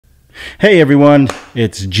Hey everyone,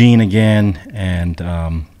 it's Gene again, and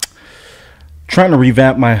trying to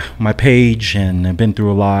revamp my page, and I've been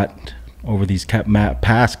through a lot over these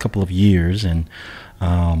past couple of years, and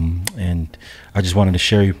I just wanted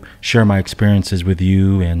to share my experiences with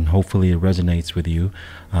you, and hopefully it resonates with you.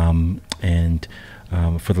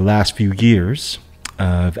 For the last few years,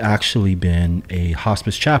 I've actually been a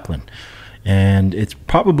hospice chaplain, and it's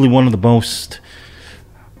probably one of the most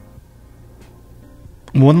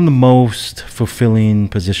fulfilling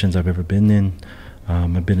positions I've ever been in.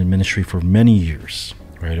 I've been in ministry for many years,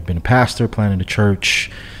 right? I've been a pastor, planted a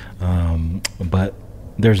church, but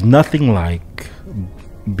there's nothing like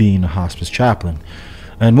being a hospice chaplain.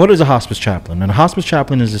 And what is a hospice chaplain? And a hospice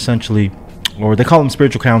chaplain is essentially, or they call them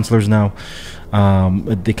spiritual counselors now.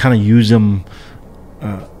 They kind of use them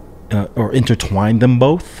or intertwine them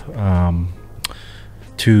both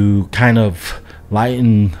to kind of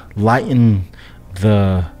lighten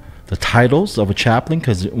the titles of a chaplain,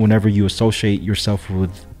 because whenever you associate yourself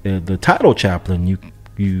with the title chaplain,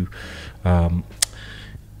 you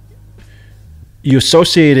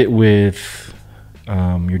associate it with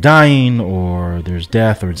you're dying, or there's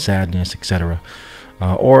death or sadness, etc.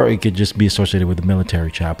 Or it could just be associated with the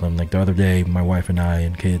military chaplain. Like the other day, my wife and I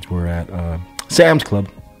and kids were at Sam's Club,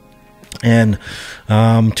 and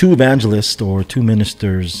two evangelists, or two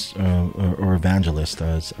ministers, or evangelists,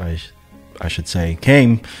 as I should say,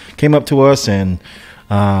 came up to us, and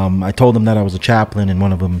I told them that I was a chaplain, and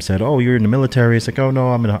one of them said, "Oh, you're in the military." It's like, "Oh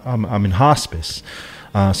no, I'm in hospice."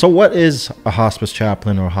 So what is a hospice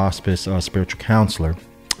chaplain or a hospice spiritual counselor?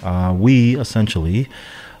 We essentially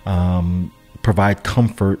provide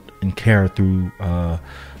comfort and care through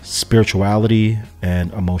spirituality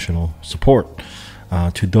and emotional support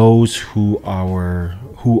to those who are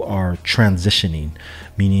transitioning,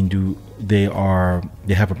 meaning they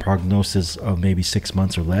have a prognosis of maybe 6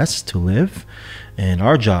 months or less to live, and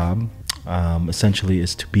our job essentially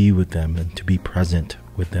is to be with them and to be present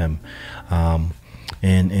with them,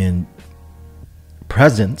 and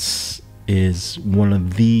presence is one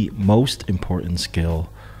of the most important skill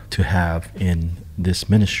to have in this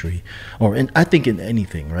ministry, or I think in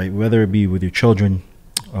anything, right? Whether it be with your children,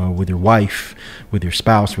 with your wife, with your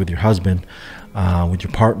spouse, with your husband, with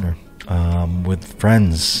your partner, with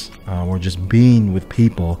friends, or just being with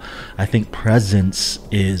people. I think presence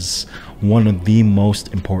is one of the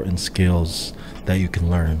most important skills that you can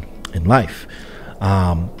learn in life.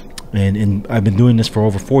 And I've been doing this for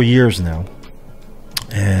over 4 years now.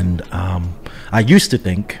 And I used to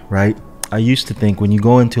think, right? I used to think when you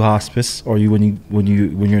go into hospice, or when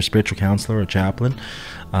you're a spiritual counselor or chaplain,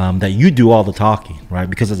 that you do all the talking, right?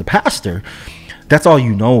 Because as a pastor, that's all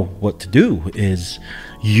you know what to do. Is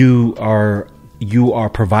you are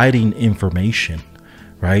providing information,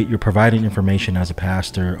 right? You're providing information as a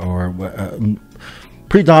pastor, or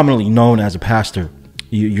predominantly known as a pastor.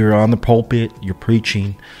 You're on the pulpit, you're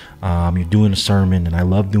preaching, you're doing a sermon, and I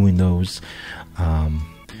love doing those.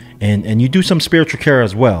 And you do some spiritual care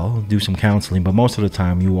as well, do some counseling, but most of the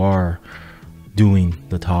time you are doing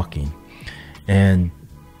the talking. And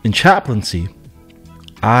in chaplaincy,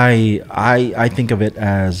 I think of it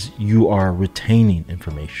as you are retaining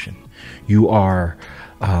information. You are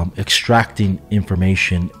extracting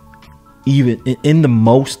information even in the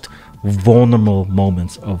most vulnerable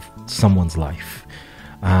moments of someone's life.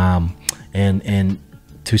 And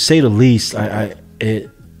to say the least,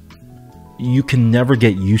 you can never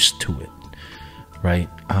get used to it, right?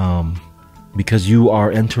 Because you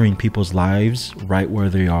are entering people's lives right where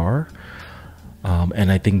they are.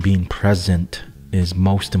 And I think being present is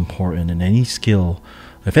most important in any skill.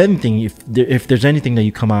 If anything, if there's anything that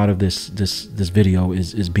you come out of this video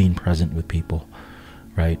is being present with people,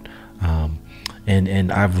 right?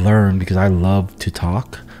 And I've learned, because I love to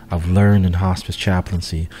talk, I've learned in hospice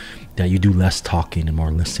chaplaincy that you do less talking and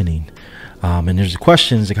more listening. And there's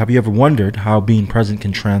questions like, have you ever wondered how being present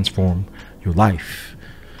can transform your life?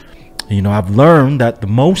 You know, I've learned that the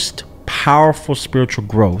most powerful spiritual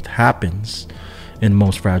growth happens in the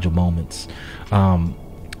most fragile moments.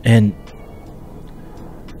 And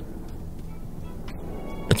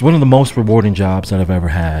it's one of the most rewarding jobs that I've ever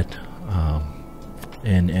had.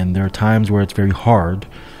 And there are times where it's very hard,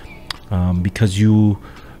 because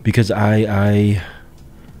I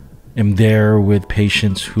am there with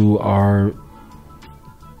patients who are,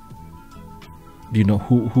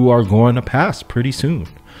 who are going to pass pretty soon.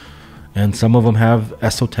 And some of them have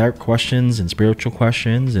esoteric questions and spiritual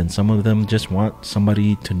questions, and some of them just want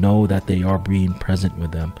somebody to know that they are being present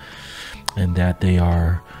with them and that they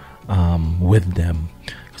are with them.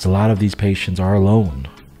 Because a lot of these patients are alone,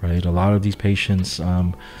 right? A lot of these patients,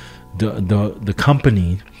 the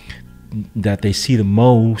company that they see the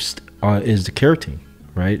most is the care team,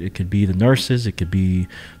 right? It could be the nurses, it could be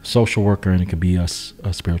the social worker, and it could be us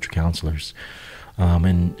spiritual counselors.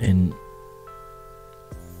 And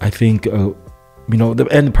I think, you know,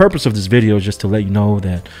 and the purpose of this video is just to let you know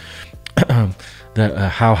that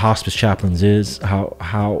how Hospice Chaplains is,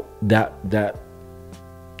 how that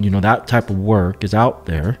you know, that type of work is out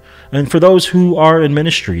there. And for those who are in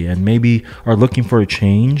ministry and maybe are looking for a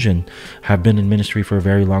change and have been in ministry for a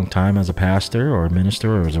very long time as a pastor or a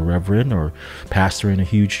minister or as a reverend or pastor in a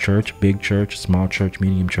huge church, big church, small church,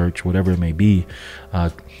 medium church, whatever it may be,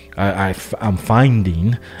 I'm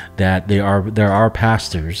finding that there are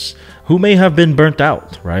pastors who may have been burnt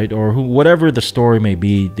out, right? Or who, whatever the story may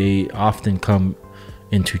be, they often come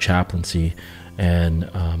into chaplaincy. And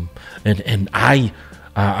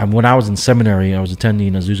when I was in seminary, I was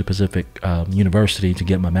attending Azusa Pacific University to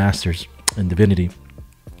get my master's in divinity.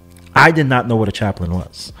 I did not know what a chaplain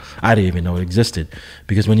was. I didn't even know it existed,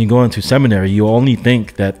 because when you go into seminary, you only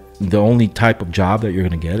think that the only type of job that you're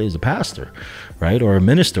going to get is a pastor, right? Or a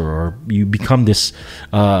minister, or you become this,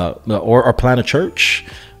 or plan a church,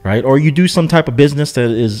 right? Or you do some type of business that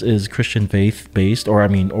is Christian faith-based,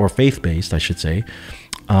 or faith-based, I should say.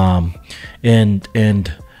 I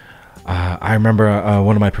remember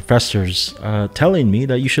one of my professors telling me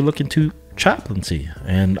that you should look into chaplaincy,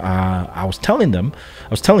 and I was telling him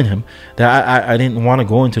that I didn't want to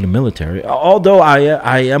go into the military, although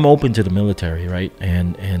I am open to the military, right?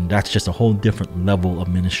 And that's just a whole different level of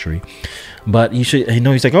ministry. But you should, you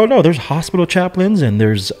know, he's like, oh no, there's hospital chaplains and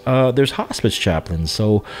there's hospice chaplains.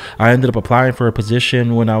 So I ended up applying for a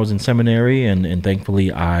position when I was in seminary, and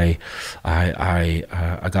thankfully I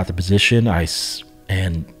got the position.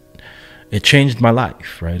 And it changed my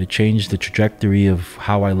life, right? It changed the trajectory of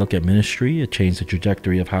how I look at ministry. It changed the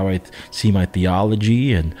trajectory of how I see my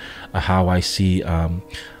theology, and how I see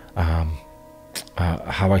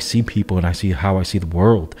people, and how I see the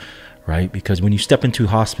world, right? Because when you step into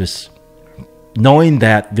hospice, knowing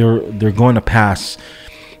that they're going to pass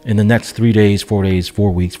in the next 3 days, 4 days,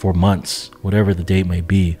 4 weeks, 4 months, whatever the date may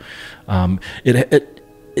be,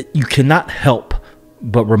 you cannot help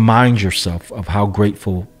but remind yourself of how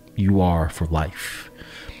grateful you are for life,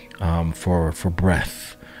 for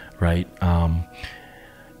breath, right?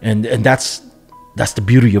 And that's the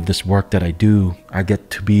beauty of this work that I do. I get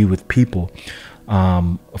to be with people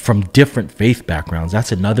from different faith backgrounds.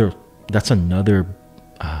 That's another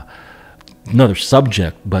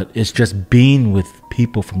subject, but it's just being with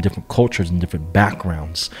people from different cultures and different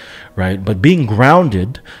backgrounds, right? But being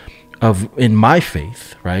grounded in my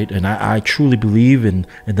faith, right? And I truly believe in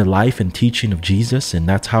the life and teaching of Jesus, and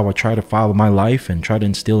that's how I try to follow my life and try to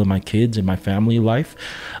instill in my kids and my family life.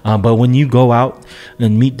 But when you go out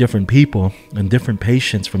and meet different people and different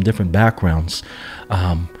patients from different backgrounds,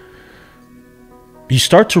 you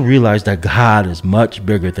start to realize that God is much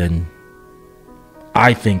bigger than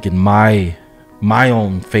I think in my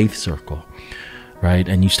own faith circle, right?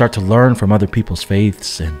 And you start to learn from other people's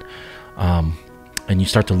faiths, and you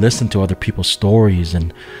start to listen to other people's stories,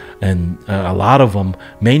 and a lot of them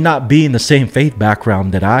may not be in the same faith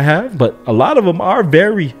background that I have, but a lot of them are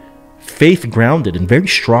very faith grounded and very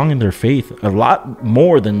strong in their faith, a lot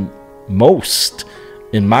more than most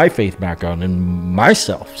in my faith background and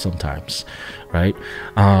myself sometimes, right?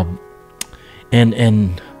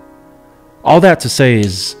 And all that to say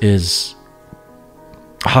is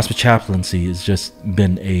hospice chaplaincy has just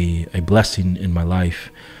been a blessing in my life.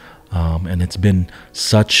 And it's been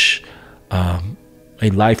such a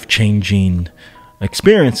life-changing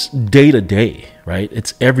experience day to day, right?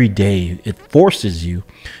 It's every day. It forces you,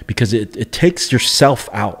 because it takes yourself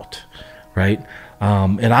out, right?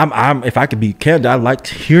 And I'm if I could be candid, I like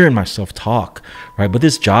hearing myself talk, right? But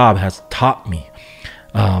this job has taught me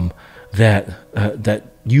that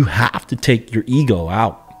you have to take your ego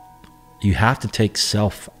out. You have to take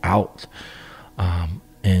self out,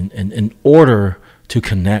 and in order to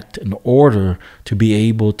connect, in order to be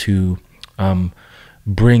able to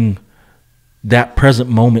bring that present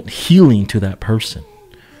moment healing to that person,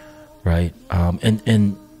 right?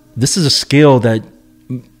 And this is a skill that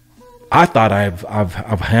I thought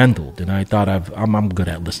I've handled, and I thought I'm good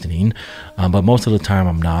at listening, but most of the time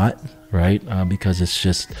I'm not, right? Because it's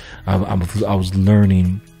just I was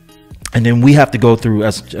learning, and then we have to go through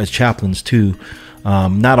as chaplains too.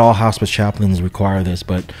 Not all hospice chaplains require this,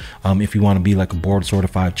 but if you want to be like a board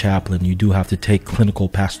certified chaplain, you do have to take clinical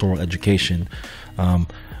pastoral education,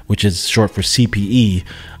 which is short for CPE,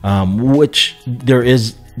 which there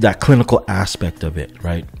is that clinical aspect of it,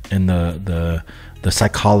 right? And the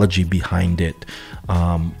psychology behind it,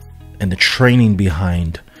 and the training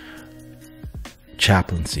behind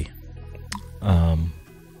chaplaincy,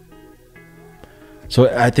 So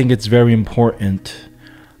I think it's very important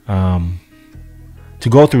to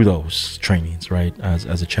go through those trainings, right,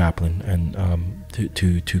 as a chaplain, and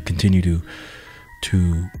to continue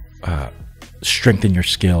to strengthen your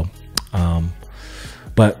skill.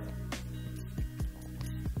 But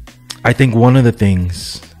I think one of the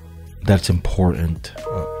things that's important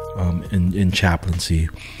in chaplaincy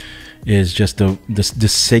is just the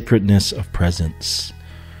sacredness of presence,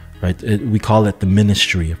 right? We call it the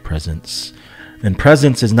ministry of presence. And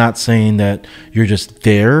presence is not saying that you're just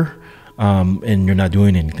there and you're not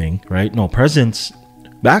doing anything, right? No, presence,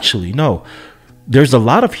 actually, no. There's a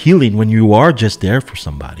lot of healing when you are just there for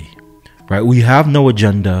somebody, right? We have no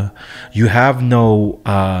agenda. You have no,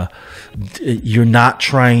 you're not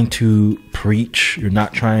trying to preach. You're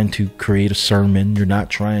not trying to create a sermon. You're not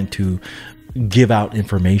trying to give out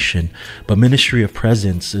information. But ministry of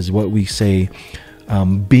presence is what we say,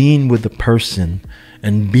 being with the person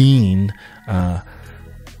and being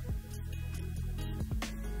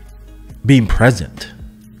present,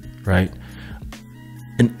 right,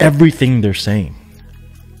 in everything they're saying,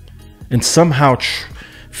 and somehow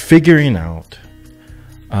figuring out,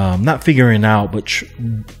 not figuring out, but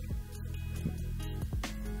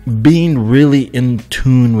being really in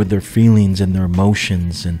tune with their feelings and their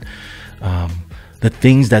emotions and the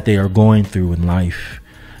things that they are going through in life.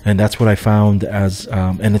 And that's what I found as,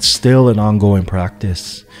 and it's still an ongoing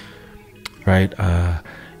practice, right?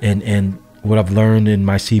 And what I've learned in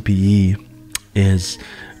my CPE is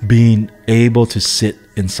being able to sit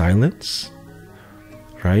in silence,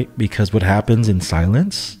 right? Because what happens in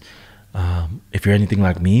silence, if you're anything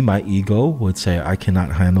like me, my ego would say, I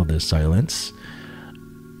cannot handle this silence.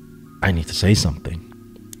 I need to say something,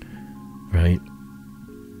 right?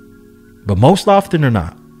 But most often or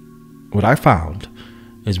not, what I found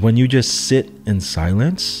is when you just sit in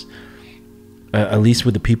silence, at least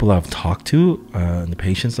with the people I've talked to, and the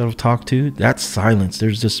patients that I've talked to, that silence,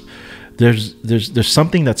 there's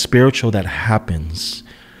something that's spiritual that happens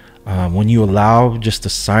when you allow just the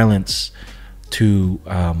silence to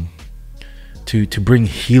bring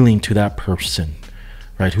healing to that person,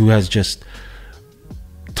 right? Who has just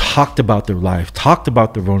talked about their life, talked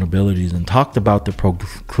about their vulnerabilities, and talked about their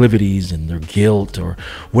proclivities and their guilt, or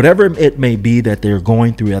whatever it may be that they're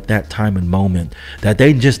going through at that time and moment, that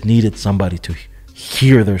they just needed somebody to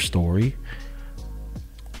hear their story.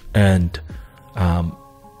 And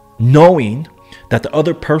knowing that the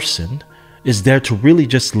other person is there to really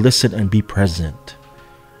just listen and be present,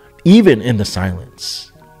 even in the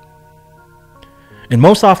silence. And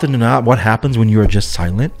most often than not, what happens when you are just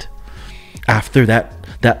silent after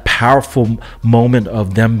that powerful moment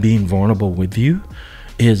of them being vulnerable with you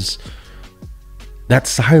is that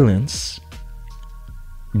silence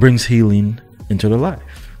brings healing into their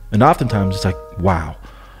life. And oftentimes it's like, wow,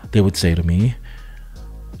 they would say to me,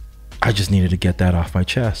 I just needed to get that off my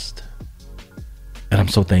chest. And I'm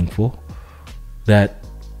so thankful that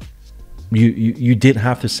you didn't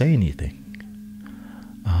have to say anything.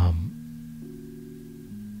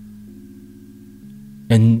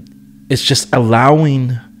 And it's just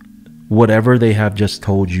allowing whatever they have just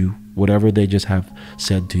told you, whatever they just have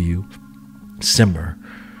said to you, simmer.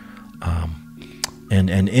 And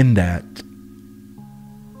in that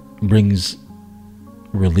brings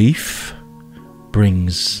relief,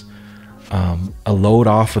 brings a load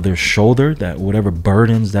off of their shoulder, that whatever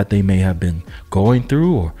burdens that they may have been going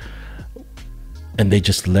through, and they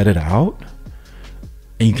just let it out.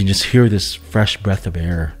 And you can just hear this fresh breath of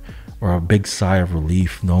air or a big sigh of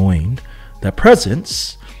relief, knowing that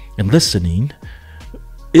presence and listening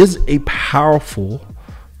is a powerful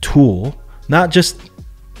tool, not just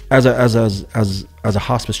as a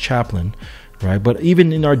hospice chaplain, right, but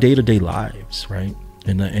even in our day-to-day lives, right?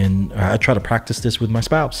 And I try to practice this with my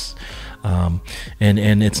spouse, and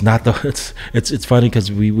it's not it's funny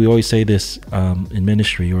because we always say this in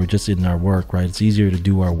ministry or just in our work, right? It's easier to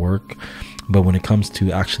do our work, but when it comes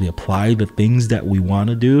to actually apply the things that we want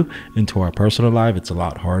to do into our personal life, it's a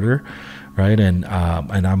lot harder, right? And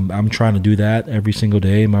I'm trying to do that every single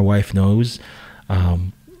day. My wife knows,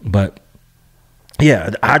 but yeah,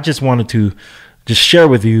 I just wanted to just share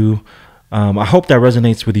with you. I hope that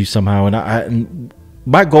resonates with you somehow. And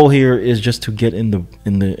my goal here is just to get in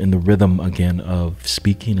the rhythm again of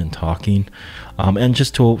speaking and talking, and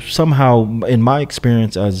just to somehow, in my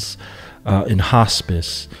experience as in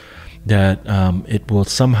hospice, that it will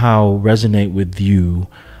somehow resonate with you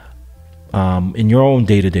in your own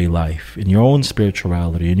day-to-day life, in your own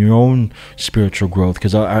spirituality, in your own spiritual growth.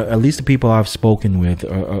 Because at least the people I've spoken with,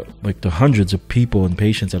 like the hundreds of people and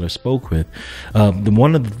patients that I spoke with,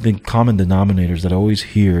 one of the common denominators that I always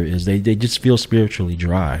hear is they just feel spiritually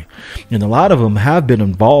dry. And a lot of them have been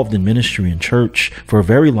involved in ministry and church for a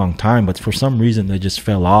very long time, but for some reason they just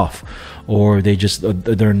fell off, or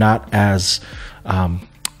they're not as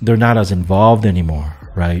involved anymore,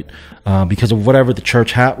 right? Because of whatever the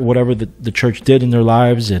church whatever the church did in their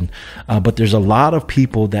lives, and but there's a lot of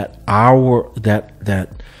people that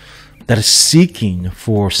is seeking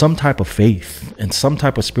for some type of faith and some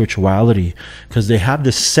type of spirituality, because they have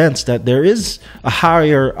this sense that there is a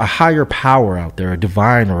higher power out there, a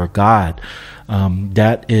divine or a God,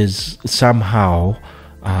 that is somehow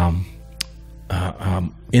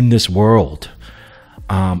in this world.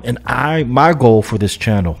 And my goal for this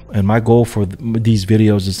channel and my goal for these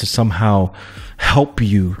videos is to somehow help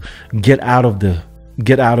you get out of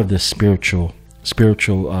the spiritual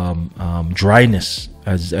dryness,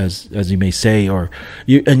 as you may say, or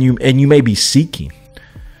you may be seeking,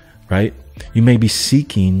 right? You may be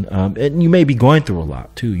seeking, and you may be going through a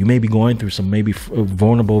lot too. You may be going through some maybe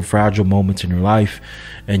vulnerable, fragile moments in your life,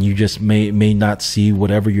 and you just may not see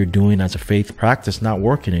whatever you're doing as a faith practice not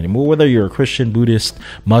working anymore. Whether you're a Christian, Buddhist,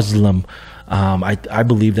 Muslim, I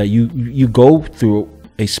believe that you go through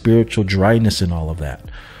a spiritual dryness in all of that,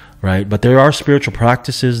 right? But there are spiritual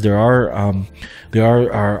practices. There are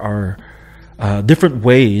different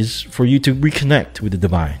ways for you to reconnect with the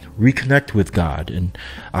divine, reconnect with God, and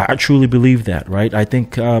I truly believe that, right? I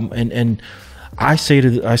think, and I say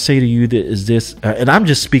to you that is this, and I'm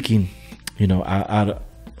just speaking,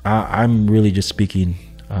 I'm really just speaking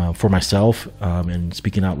for myself, and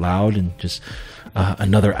speaking out loud, and just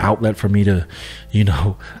another outlet for me to,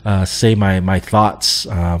 say my thoughts.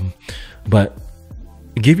 But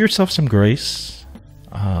give yourself some grace,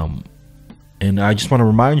 and I just want to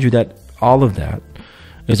remind you that all of that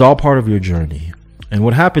is all part of your journey. And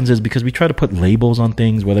what happens is, because we try to put labels on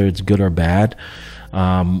things, whether it's good or bad,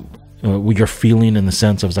 you're feeling in the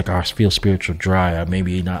sense of like, I feel spiritual dry,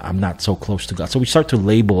 I'm not so close to God. So we start to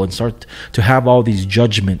label and start to have all these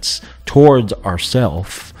judgments towards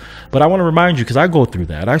ourselves. But I want to remind you, because I go through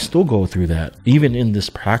that. I still go through that, even in this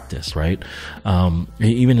practice, right?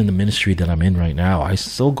 Even in the ministry that I'm in right now, I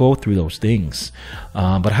still go through those things.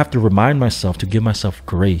 But I have to remind myself to give myself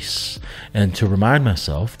grace, and to remind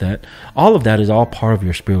myself that all of that is all part of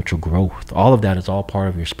your spiritual growth. All of that is all part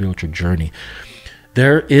of your spiritual journey.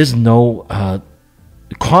 There is no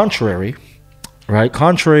contrary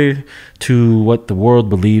to what the world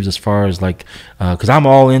believes, as far as like, because I'm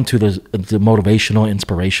all into the motivational,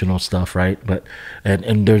 inspirational stuff, right? But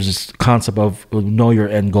and there's this concept of know your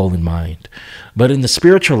end goal in mind. But in the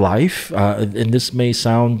spiritual life, and this may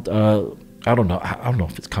sound, I don't know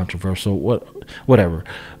if it's controversial, whatever.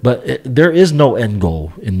 But there is no end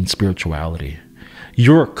goal in spirituality.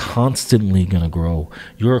 You're constantly going to grow.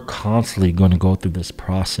 You're constantly going to go through this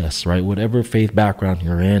process, right? Whatever faith background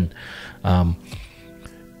you're in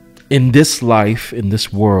this life, in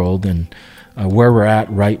this world, and where we're at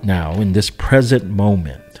right now, in this present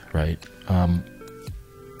moment, right,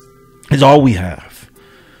 is all we have,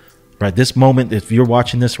 right? This moment, if you're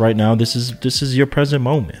watching this right now, this is your present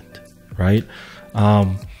moment, right?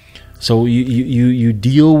 So you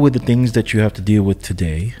deal with the things that you have to deal with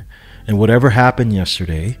today. And whatever happened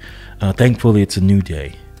yesterday, thankfully it's a new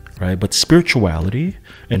day, right? But spirituality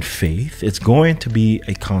and faith, it's going to be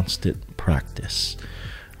a constant practice,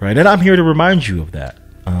 right? And I'm here to remind you of that,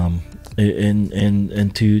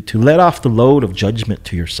 and to let off the load of judgment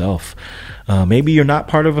to yourself. Maybe you're not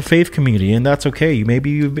part of a faith community, and that's okay. Maybe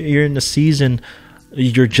you're in the season,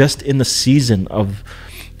 you're just in the season of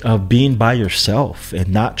being by yourself, and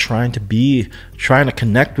not trying to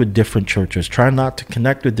connect with different churches, trying not to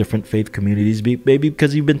connect with different faith communities, maybe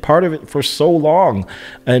because you've been part of it for so long,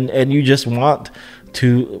 and you just want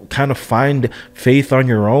to kind of find faith on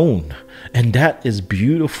your own. And that is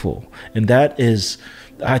beautiful, and that is,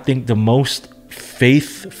 I think, the most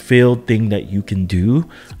faith-filled thing that you can do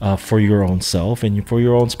for your own self and for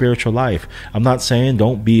your own spiritual life. I'm not saying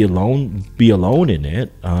don't be alone in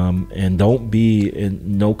it, and don't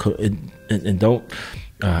don't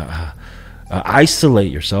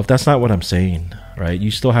isolate yourself. That's not what I'm saying, right?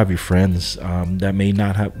 You still have your friends that may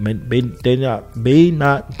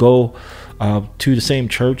not go to the same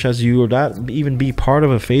church as you, or not even be part of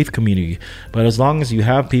a faith community. But as long as you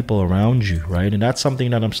have people around you, right? And that's something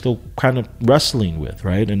that I'm still kind of wrestling with,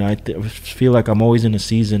 right? And I feel like I'm always in a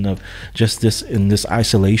season of just this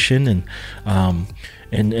isolation,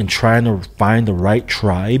 and trying to find the right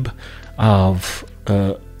tribe of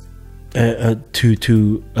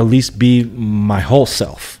to at least be my whole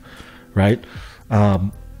self, right?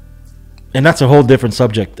 And that's a whole different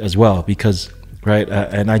subject as well, because right,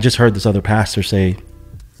 and I just heard this other pastor say,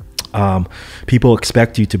 people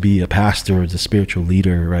expect you to be a pastor or a spiritual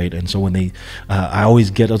leader, right? And so when they, I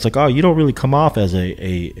was like, oh, you don't really come off as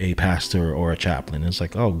a pastor or a chaplain. And it's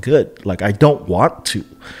like, oh, good. Like, I don't want to,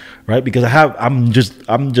 right? Because I'm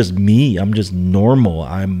just me. I'm just normal.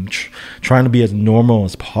 I'm trying to be as normal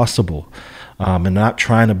as possible, and not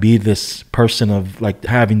trying to be this person of like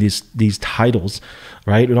having these titles,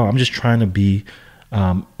 right? You know, I'm just trying to be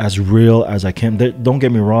as real as I can. Don't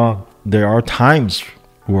get me wrong. There are times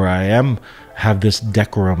where I have this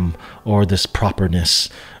decorum or this properness,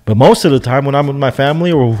 but most of the time when I'm with my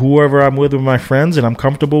family or whoever I'm with my friends and I'm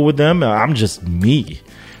comfortable with them, I'm just me,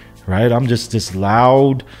 right? I'm just this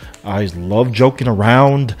loud. I love joking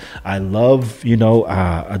around. I love,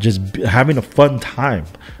 just having a fun time.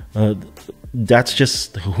 That's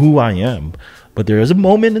just who I am. But there is a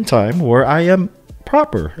moment in time where I am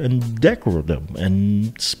proper and decorative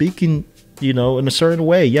and speaking, in a certain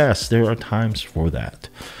way. Yes, there are times for that.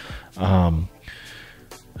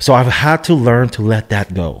 So I've had to learn to let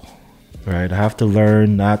that go, right? I have to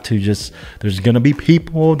learn not to just, there's going to be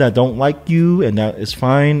people that don't like you, and that is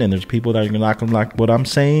fine. And there's people that are not going to like what I'm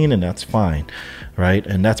saying, and that's fine, right?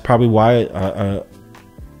 And that's probably why,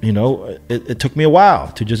 it took me a while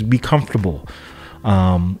to just be comfortable.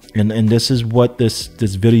 And this is what this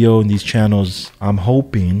video and these channels, I'm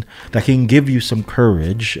hoping that can give you some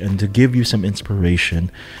courage and to give you some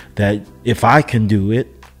inspiration that if I can do it,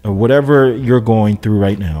 or whatever you're going through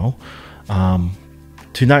right now,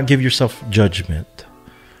 to not give yourself judgment,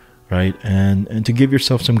 right? And to give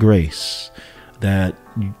yourself some grace that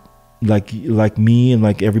like me and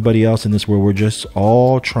like everybody else in this world, we're just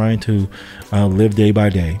all trying to live day by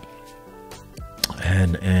day.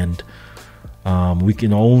 And we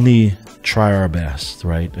can only try our best,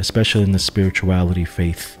 right? Especially in the spirituality,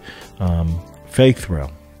 faith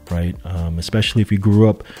realm, right? Especially if you grew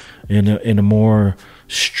up in a more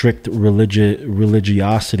strict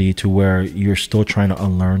religiosity to where you're still trying to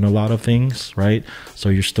unlearn a lot of things, right? So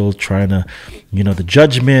you're still trying to, the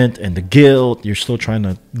judgment and the guilt, you're still trying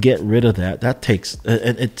to get rid of that. That takes,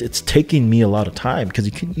 and it's taking me a lot of time, because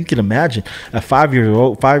you can imagine at 5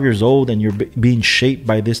 years old, and you're being shaped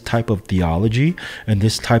by this type of theology and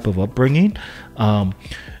this type of upbringing.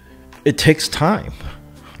 It takes time,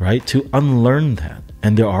 right, to unlearn that.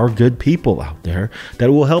 And there are good people out there that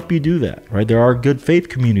will help you do that, right? There are good faith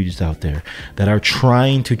communities out there that are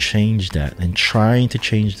trying to change that and trying to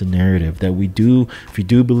change the narrative that we do. If you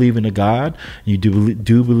do believe in a God, you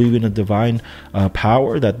do believe in a divine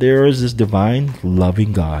power, that there is this divine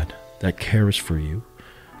loving God that cares for you,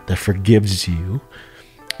 that forgives you,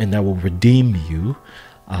 and that will redeem you.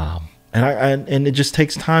 And it just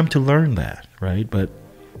takes time to learn that, right? But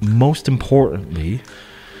most importantly,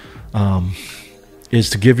 is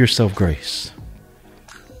to give yourself grace,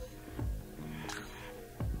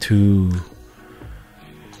 to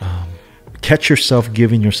catch yourself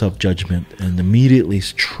giving yourself judgment, and immediately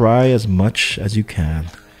try as much as you can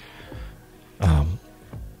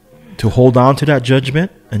to hold on to that judgment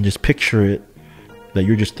and just picture it that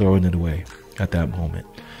you're just throwing it away at that moment.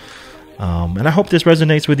 And I hope this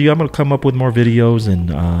resonates with you. I'm going to come up with more videos and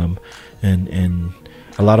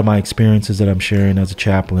a lot of my experiences that I'm sharing as a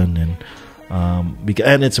chaplain, and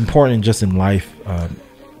it's important just in life,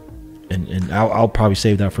 and I'll probably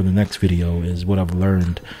save that for the next video, is what I've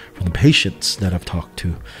learned from the patients that I've talked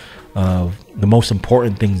to, the most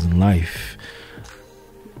important things in life.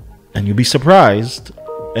 And you'll be surprised,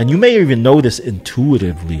 and you may even know this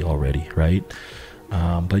intuitively already, right?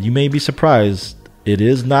 But you may be surprised. It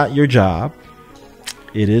is not your job.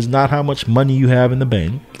 It is not how much money you have in the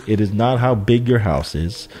bank. It is not how big your house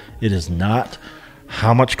is. It is not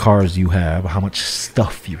how much cars you have, how much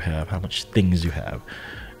stuff you have, how much things you have.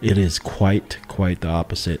 It is quite the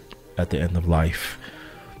opposite at the end of life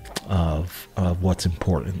of what's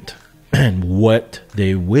important and what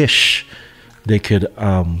they wish they could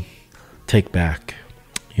take back,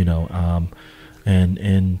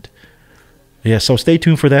 and yeah, so stay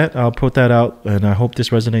tuned for that. I'll put that out, and I hope this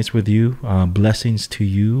resonates with you. Blessings to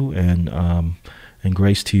you, and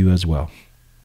grace to you as well.